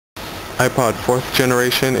iPod 4th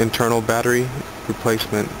generation internal battery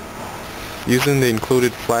replacement. Using the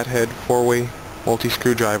included flathead 4-way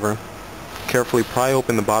multi-screwdriver, carefully pry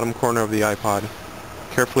open the bottom corner of the iPod.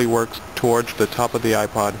 Carefully work towards the top of the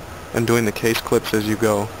iPod, undoing the case clips as you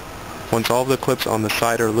go. Once all of the clips on the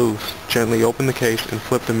side are loose, gently open the case and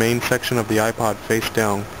flip the main section of the iPod face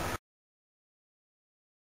down.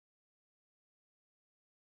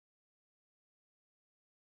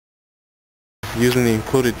 Using the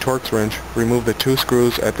included Torx wrench, remove the 2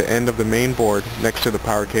 screws at the end of the main board next to the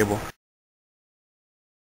power cable.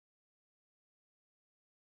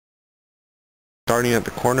 Starting at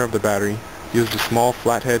the corner of the battery, use the small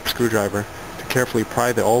flathead screwdriver to carefully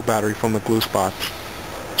pry the old battery from the glue spots.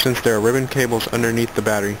 Since there are ribbon cables underneath the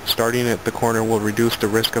battery, starting at the corner will reduce the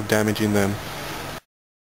risk of damaging them.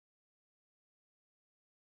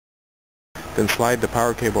 Then slide the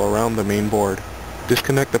power cable around the main board.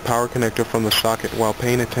 Disconnect the power connector from the socket while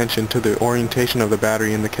paying attention to the orientation of the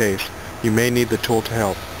battery in the case. You may need the tool to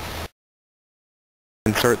help.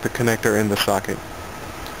 Insert the connector in the socket.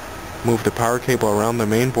 Move the power cable around the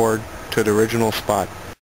main board to the original spot.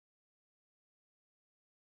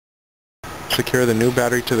 Secure the new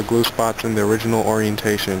battery to the glue spots in the original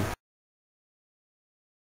orientation.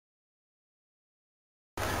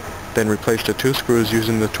 Then replace the 2 screws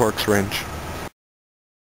using the Torx wrench.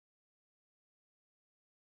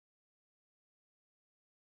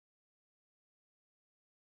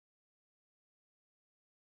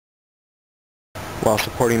 While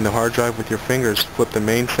supporting the hard drive with your fingers, flip the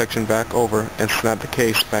main section back over and snap the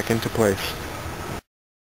case back into place.